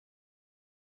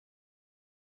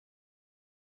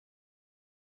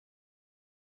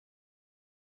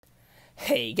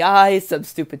Hey guys, some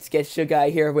stupid sketch show guy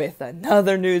here with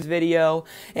another news video,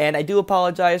 and I do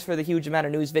apologize for the huge amount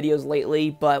of news videos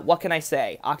lately, but what can I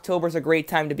say? October's a great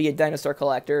time to be a dinosaur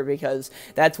collector because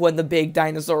that's when the big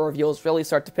dinosaur reveals really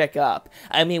start to pick up.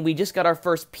 I mean, we just got our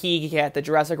first peek at the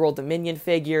Jurassic World Dominion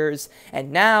figures,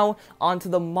 and now, onto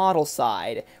the model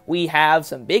side, we have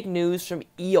some big news from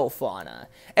Eofauna.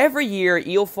 Every year,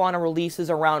 Eofauna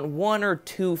releases around 1 or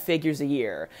 2 figures a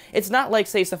year. It's not like,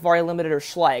 say, Safari Limited or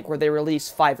Schleich, where they release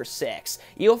 5 or 6.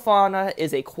 Eofauna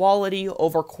is a quality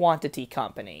over quantity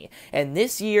company, and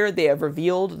this year they have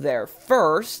revealed their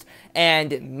first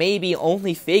and maybe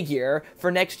only figure for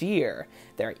next year.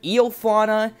 Their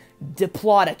Eofauna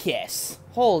Diplodocus.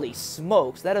 Holy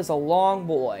smokes, that is a long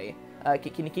boy.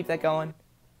 Can you keep that going?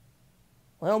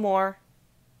 A little more.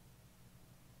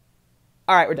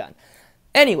 Alright, we're done.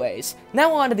 Anyways,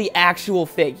 now on to the actual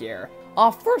figure.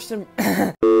 Off first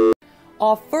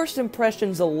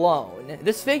impressions alone,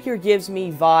 this figure gives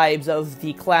me vibes of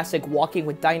the classic Walking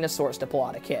with Dinosaurs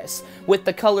Diplodocus, with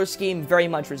the color scheme very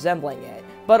much resembling it,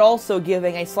 but also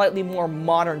giving a slightly more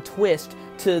modern twist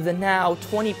to the now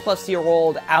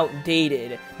 20-plus-year-old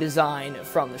outdated design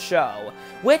from the show,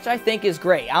 which I think is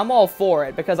great. I'm all for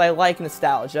it because I like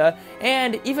nostalgia,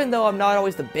 and even though I'm not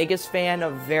always the biggest fan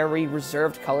of very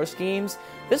reserved color schemes,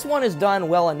 this one is done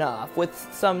well enough, with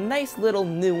some nice little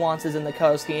nuances in the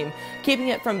color scheme, keeping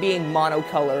it from being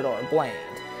monocolored or bland.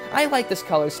 I like this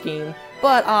color scheme,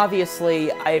 but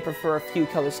obviously I prefer a few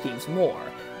color schemes more,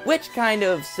 which kind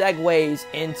of segues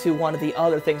into one of the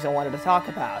other things I wanted to talk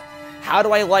about. How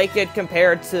do I like it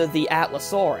compared to the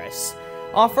Atlasaurus?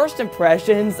 On first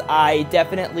impressions, I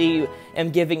definitely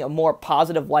am giving a more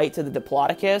positive light to the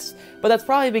Diplodocus, but that's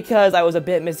probably because I was a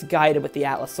bit misguided with the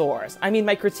Atlasaurus. I mean,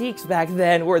 my critiques back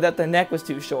then were that the neck was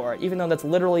too short, even though that's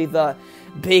literally the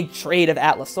big trait of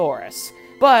Atlasaurus.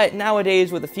 But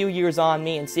nowadays, with a few years on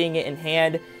me and seeing it in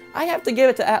hand, I have to give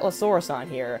it to Atlasaurus on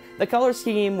here. The color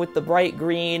scheme with the bright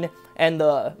green and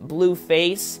the blue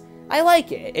face, I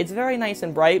like it. It's very nice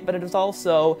and bright, but it is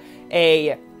also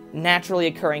a naturally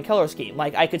occurring color scheme.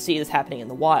 Like, I could see this happening in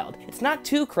the wild. It's not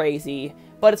too crazy,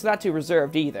 but it's not too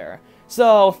reserved either.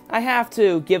 So, I have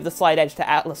to give the slight edge to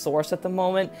Atlasaurus at the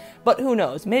moment, but who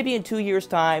knows, maybe in 2 years'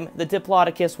 time, the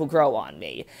Diplodocus will grow on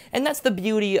me. And that's the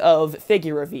beauty of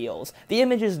figure reveals. The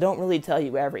images don't really tell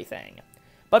you everything.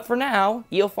 But for now,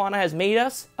 Eofauna has made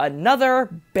us another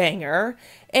banger,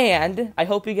 and I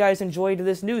hope you guys enjoyed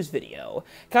this news video.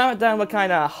 Comment down what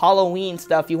kind of Halloween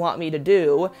stuff you want me to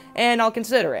do, and I'll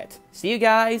consider it. See you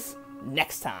guys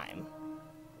next time.